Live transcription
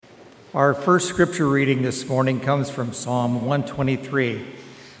Our first scripture reading this morning comes from Psalm 123.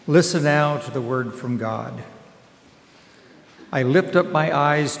 Listen now to the word from God. I lift up my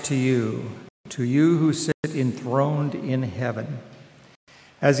eyes to you who sit enthroned in heaven.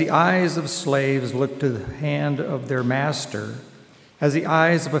 As the eyes of slaves look to the hand of their master, as the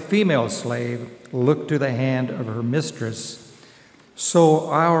eyes of a female slave look to the hand of her mistress, so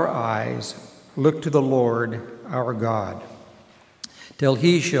our eyes look to the Lord our God, till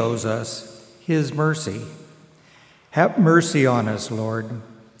he shows us his mercy. Have mercy on us, Lord.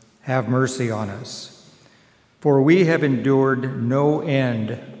 Have mercy on us. For we have endured no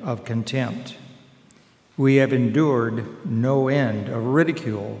end of contempt. We have endured no end of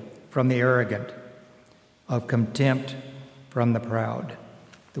ridicule from the arrogant, of contempt from the proud.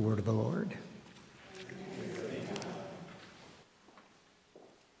 The word of the Lord.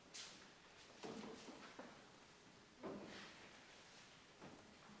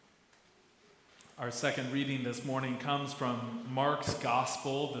 Our second reading this morning comes from Mark's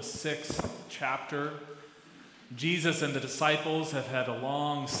Gospel, the 6th chapter. Jesus and the disciples have had a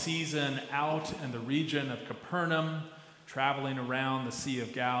long season out in the region of Capernaum, traveling around the Sea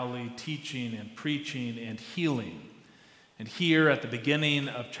of Galilee, teaching and preaching and healing. And here at the beginning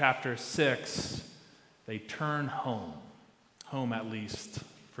of chapter 6, they turn home at least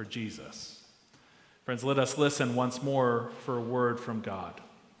for Jesus. Friends, let us listen once more for a word from God.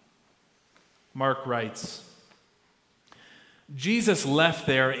 Mark writes, Jesus left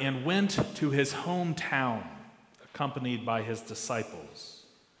there and went to his hometown, accompanied by his disciples.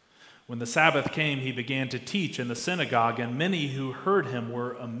 When the Sabbath came, he began to teach in the synagogue, and many who heard him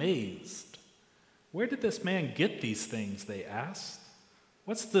were amazed. Where did this man get these things, they asked.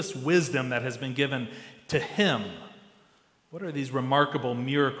 What's this wisdom that has been given to him? What are these remarkable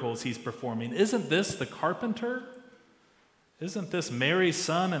miracles he's performing? Isn't this the carpenter? Isn't this Mary's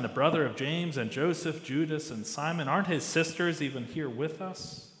son and the brother of James and Joseph, Judas, and Simon? Aren't his sisters even here with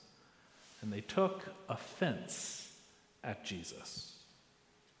us? And they took offense at Jesus.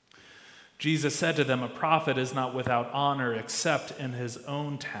 Jesus said to them, a prophet is not without honor except in his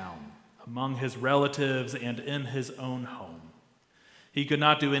own town, among his relatives, and in his own home. He could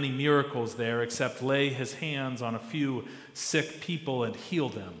not do any miracles there except lay his hands on a few sick people and heal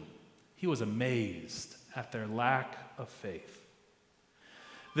them. He was amazed at their lack of faith.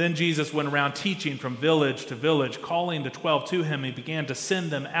 Then Jesus went around teaching from village to village, calling the 12 to him. He began to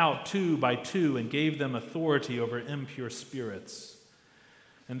send them out 2 by 2 and gave them authority over impure spirits.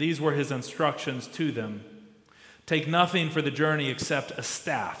 And these were his instructions to them. Take nothing for the journey except a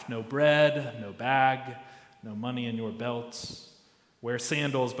staff, no bread, no bag, no money in your belts. Wear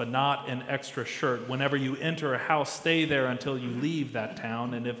sandals, but not an extra shirt. Whenever you enter a house, stay there until you leave that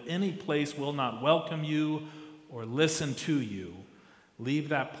town. And if any place will not welcome you or listen to you, leave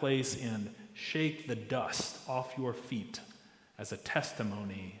that place and shake the dust off your feet as a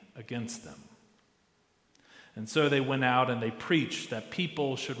testimony against them. And so they went out and they preached that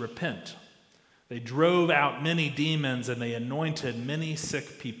people should repent. They drove out many demons and they anointed many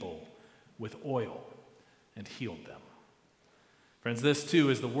sick people with oil and healed them. Friends, this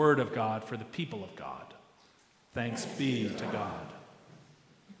too is the word of God for the people of God. Thanks be to God.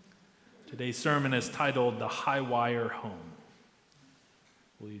 Today's sermon is titled, The High Wire Home.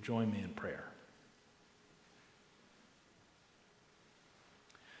 Will you join me in prayer?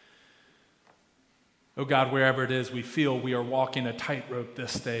 Oh God, wherever it is we feel we are walking a tightrope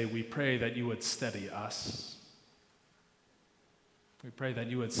this day, we pray that you would steady us. We pray that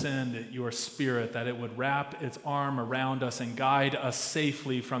you would send your Spirit, that it would wrap its arm around us and guide us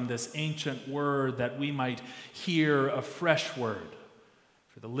safely from this ancient word, that we might hear a fresh word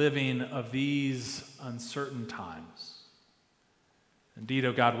for the living of these uncertain times. Indeed,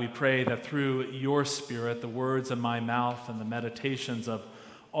 O God, we pray that through your Spirit, the words of my mouth and the meditations of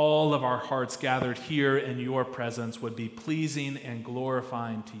all of our hearts gathered here in your presence would be pleasing and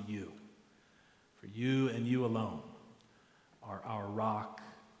glorifying to you. For you and you alone are our rock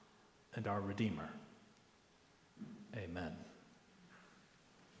and our Redeemer. Amen.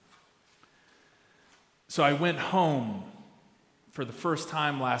 So I went home for the first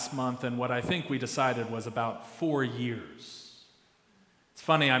time last month in what I think we decided was about 4 years. It's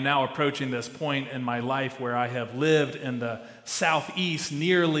funny, I'm now approaching this point in my life where I have lived in the Southeast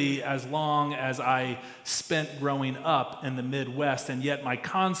nearly as long as I spent growing up in the Midwest, and yet my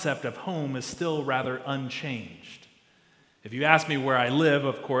concept of home is still rather unchanged. If you ask me where I live,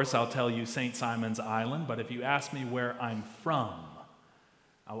 of course, I'll tell you St. Simon's Island, but if you ask me where I'm from,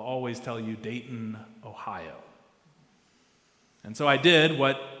 I'll always tell you Dayton, Ohio. And so I did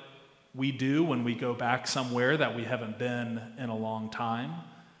what we do when we go back somewhere that we haven't been in a long time.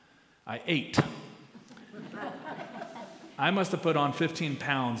 I ate. I must have put on 15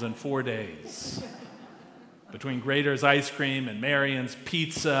 pounds in 4 days. Between Grater's ice cream and Marion's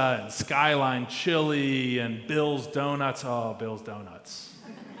pizza and Skyline chili and Bill's donuts. Oh, Bill's donuts.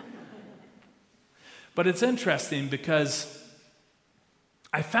 But it's interesting because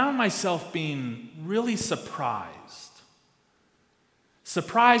I found myself being really surprised.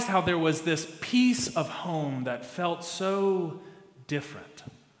 Surprised how there was this piece of home that felt so different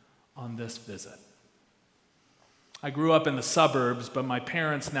on this visit. I grew up in the suburbs, but my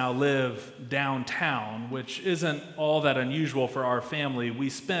parents now live downtown, which isn't all that unusual for our family. We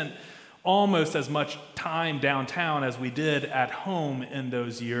spent almost as much time downtown as we did at home in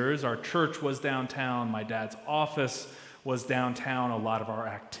those years. Our church was downtown, my dad's office was downtown, a lot of our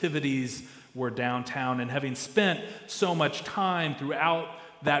activities were downtown, and having spent so much time throughout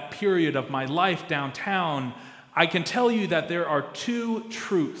that period of my life downtown, I can tell you that there are two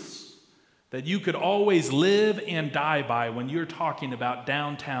truths that you could always live and die by when you're talking about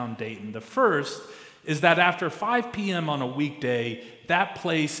downtown Dayton. The first is that after 5 p.m. on a weekday, that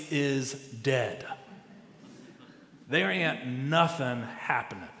place is dead. There ain't nothing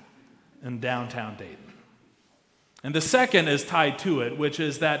happening in downtown Dayton. And the second is tied to it, which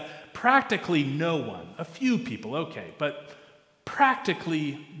is that practically no one, a few people, okay, but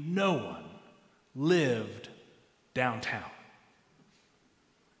practically no one lived downtown.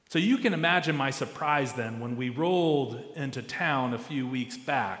 So you can imagine my surprise then when we rolled into town a few weeks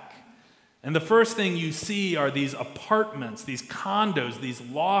back. And the first thing you see are these apartments, these condos, these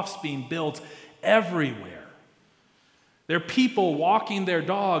lofts being built everywhere. There are people walking their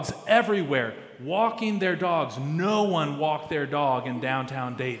dogs everywhere, walking their dogs. No one walked their dog in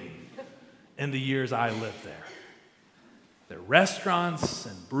downtown Dayton in the years I lived there. There are restaurants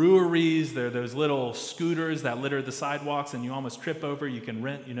and breweries. There are those little scooters that litter the sidewalks and you almost trip over. You can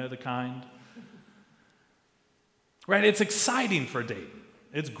rent, you know the kind. Right? It's exciting for Dayton.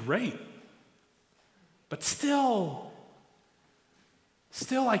 It's great. But still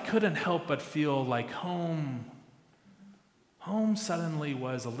I couldn't help but feel like home suddenly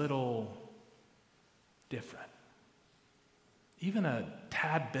was a little different. Even a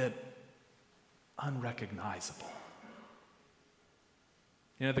tad bit unrecognizable.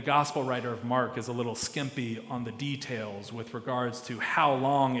 You know, the gospel writer of Mark is a little skimpy on the details with regards to how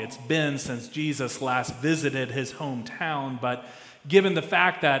long it's been since Jesus last visited his hometown, but given the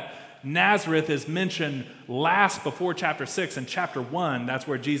fact that Nazareth is mentioned last before chapter 6 and chapter 1, that's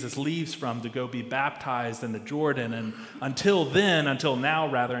where Jesus leaves from to go be baptized in the Jordan, and until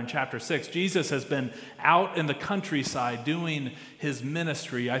now, in chapter 6, Jesus has been out in the countryside doing his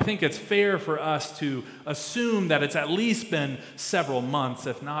ministry. I think it's fair for us to assume that it's at least been several months,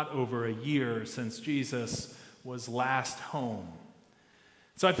 if not over a year, since Jesus was last home.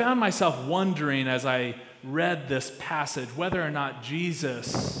 So I found myself wondering as I read this passage whether or not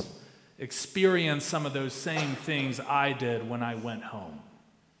Jesus experienced some of those same things I did when I went home.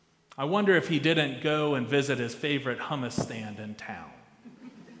 I wonder if he didn't go and visit his favorite hummus stand in town.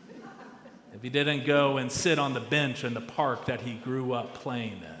 If he didn't go and sit on the bench in the park that he grew up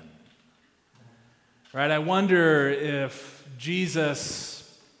playing in. Right? I wonder if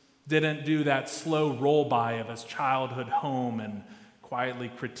Jesus didn't do that slow roll by of his childhood home and quietly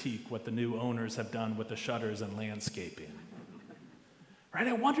critique what the new owners have done with the shutters and landscaping. Right?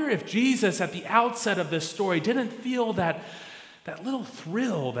 I wonder if Jesus, at the outset of this story, didn't feel that little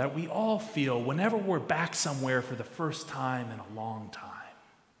thrill that we all feel whenever we're back somewhere for the first time in a long time.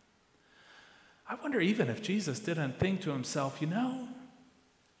 I wonder even if Jesus didn't think to himself,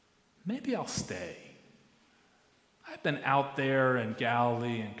 maybe I'll stay. I've been out there in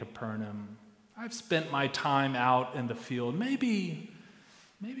Galilee and Capernaum. I've spent my time out in the field. Maybe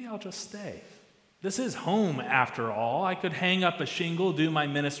I'll just stay. This is home, after all. I could hang up a shingle, do my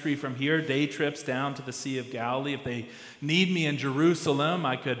ministry from here, day trips down to the Sea of Galilee. If they need me in Jerusalem,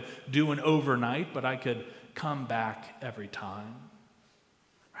 I could do an overnight, but I could come back every time.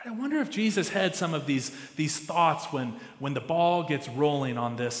 Right? I wonder if Jesus had some of these thoughts when the ball gets rolling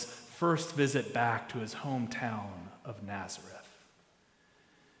on this first visit back to his hometown of Nazareth.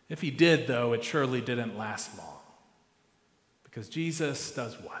 If he did, though, it surely didn't last long. Because Jesus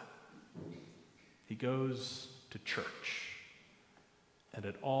does what? He goes to church, and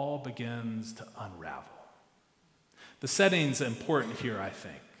it all begins to unravel. The setting's important here, I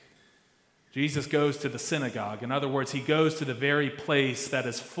think. Jesus goes to the synagogue. In other words, he goes to the very place that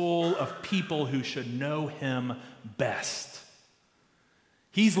is full of people who should know him best.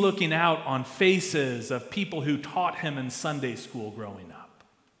 He's looking out on faces of people who taught him in Sunday school growing up.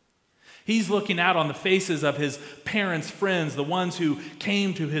 He's looking out on the faces of his parents' friends, the ones who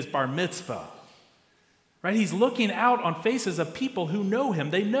came to his bar mitzvah. Right? He's looking out on faces of people who know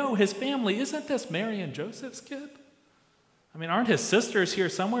him. They know his family. Isn't this Mary and Joseph's kid? I mean, aren't his sisters here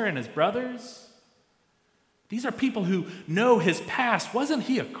somewhere and his brothers? These are people who know his past. Wasn't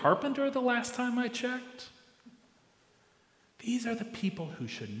he a carpenter the last time I checked? These are the people who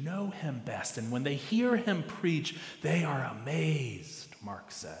should know him best. And when they hear him preach, they are amazed,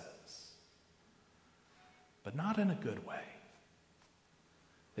 Mark says. But not in a good way.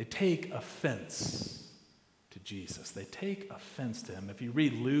 They take offense to Jesus. They take offense to him. If you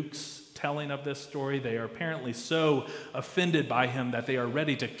read Luke's telling of this story, they are apparently so offended by him that they are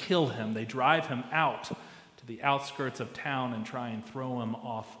ready to kill him. They drive him out to the outskirts of town and try and throw him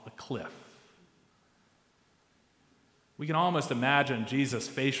off a cliff. We can almost imagine Jesus'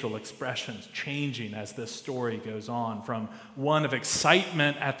 facial expressions changing as this story goes on, from one of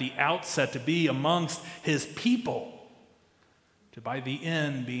excitement at the outset to be amongst his people, to by the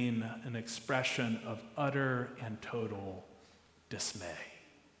end being an expression of utter and total dismay.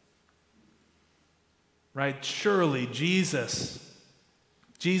 Right? Surely Jesus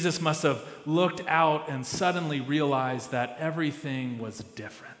must have looked out and suddenly realized that everything was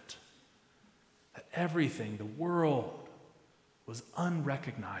different. That everything, the world, was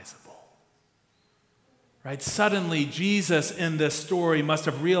unrecognizable. Right? Suddenly, Jesus in this story must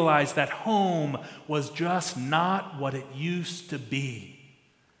have realized that home was just not what it used to be,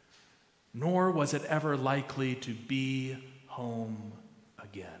 nor was it ever likely to be home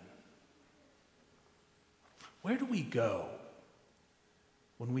again. Where do we go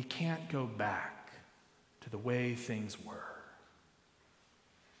when we can't go back to the way things were?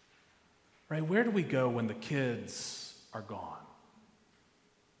 Right? Where do we go when the kids are gone?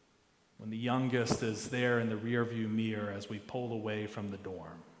 When the youngest is there in the rearview mirror as we pull away from the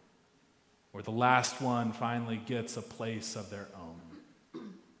dorm, or the last one finally gets a place of their own?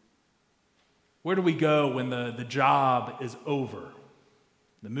 Where do we go when the job is over?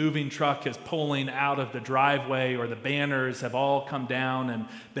 The moving truck is pulling out of the driveway, or the banners have all come down and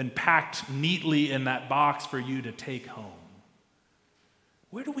been packed neatly in that box for you to take home.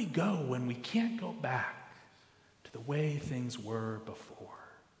 Where do we go when we can't go back to the way things were before?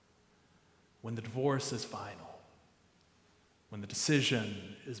 When the divorce is final, when the decision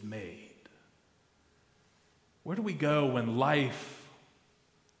is made? Where do we go when life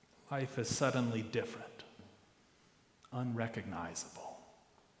is suddenly different, unrecognizable?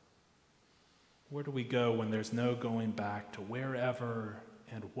 Where do we go when there's no going back to wherever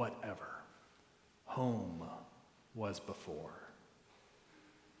and whatever home was before?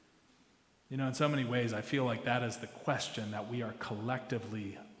 You know, in so many ways, I feel like that is the question that we are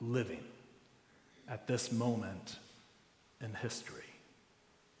collectively living at this moment in history.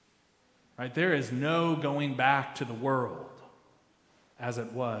 Right? There is no going back to the world as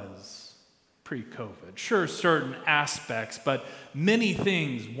it was pre-COVID. Sure, certain aspects, but many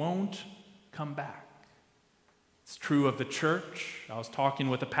things won't come back. It's true of the church. I was talking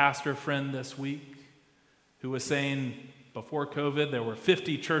with a pastor friend this week who was saying before COVID there were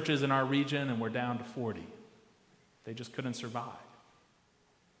 50 churches in our region and we're down to 40. They just couldn't survive.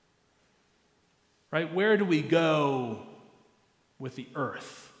 Right? Where do we go with the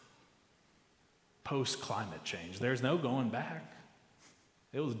earth post-climate change? There's no going back.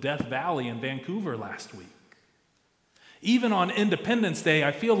 It was Death Valley in Vancouver last week. Even on Independence Day,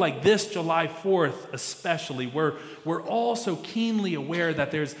 I feel like this July 4th especially, we're all so keenly aware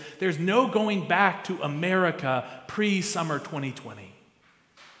that there's no going back to America pre-summer 2020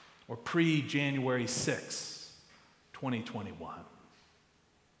 or pre-January 6, 2021.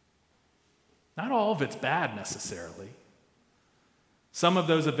 Not all of it's bad necessarily. Some of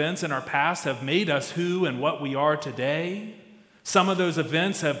those events in our past have made us who and what we are today. Some of those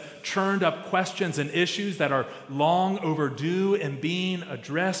events have churned up questions and issues that are long overdue in being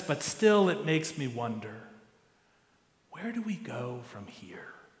addressed, but still it makes me wonder, where do we go from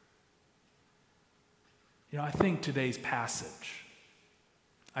here? You know, I think today's passage,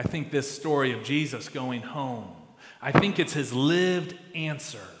 I think this story of Jesus going home, I think it's his lived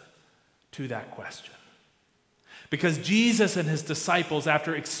answer to that question. Because Jesus and his disciples,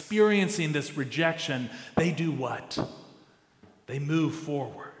 after experiencing this rejection, they do what? They move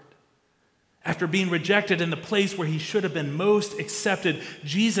forward. After being rejected in the place where he should have been most accepted,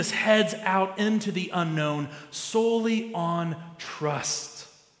 Jesus heads out into the unknown solely on trust.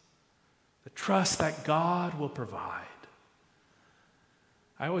 The trust that God will provide.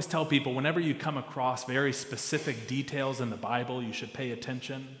 I always tell people, whenever you come across very specific details in the Bible, you should pay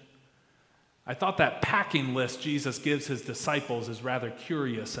attention. I thought that packing list Jesus gives his disciples is rather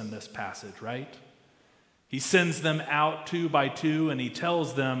curious in this passage, right? He sends them out 2 by 2, and he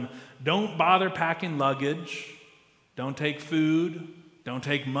tells them, don't bother packing luggage, don't take food, don't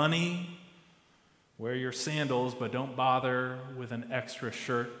take money, wear your sandals, but don't bother with an extra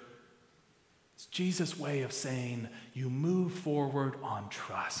shirt. It's Jesus' way of saying you move forward on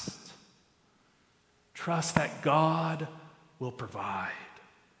trust. Trust that God will provide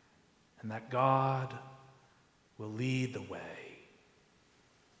and that God will lead the way.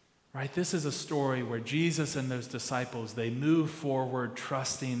 Right? This is a story where Jesus and those disciples, they move forward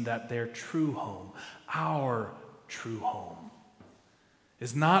trusting that their true home, our true home,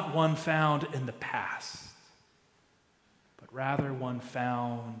 is not one found in the past, but rather one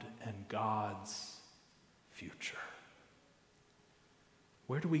found in God's future.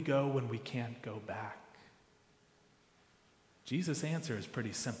 Where do we go when we can't go back? Jesus' answer is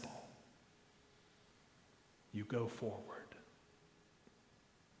pretty simple. You go forward.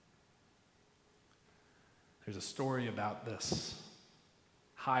 There's a story about this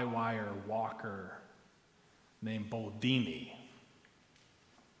high wire walker named Boldini.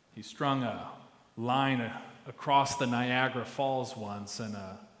 He strung a line across the Niagara Falls once, and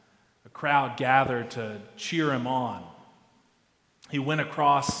a crowd gathered to cheer him on. He went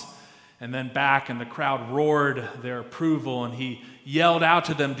across and then back, and the crowd roared their approval, and he yelled out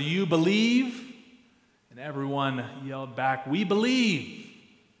to them, "Do you believe?" And everyone yelled back, "We believe."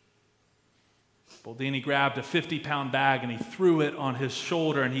 Boldini grabbed a 50-pound bag and he threw it on his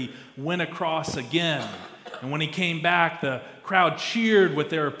shoulder, and he went across again. And when he came back, the crowd cheered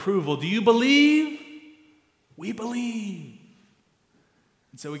with their approval. "Do you believe?" "We believe."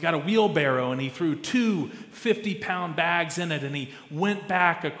 And so he got a wheelbarrow and he threw 2 50-pound bags in it, and he went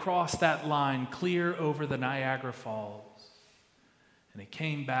back across that line clear over the Niagara Falls. And he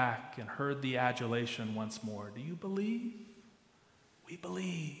came back and heard the adulation once more. "Do you believe?" "We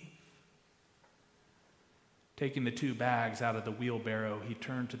believe." Taking the 2 bags out of the wheelbarrow, he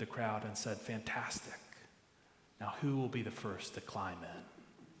turned to the crowd and said, "Fantastic. Now who will be the first to climb in?"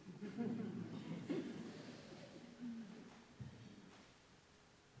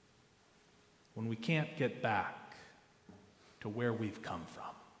 When we can't get back to where we've come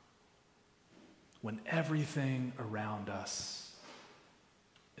from, when everything around us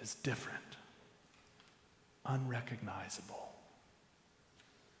is different, unrecognizable,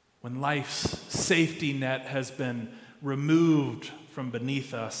 when life's safety net has been removed from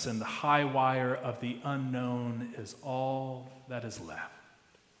beneath us and the high wire of the unknown is all that is left,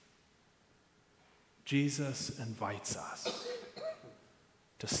 Jesus invites us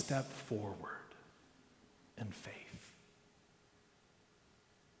to step forward in faith.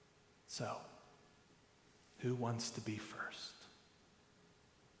 So, who wants to be first?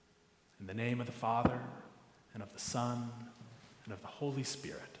 In the name of the Father, and of the Son, and of the Holy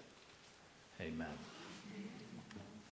Spirit, amen.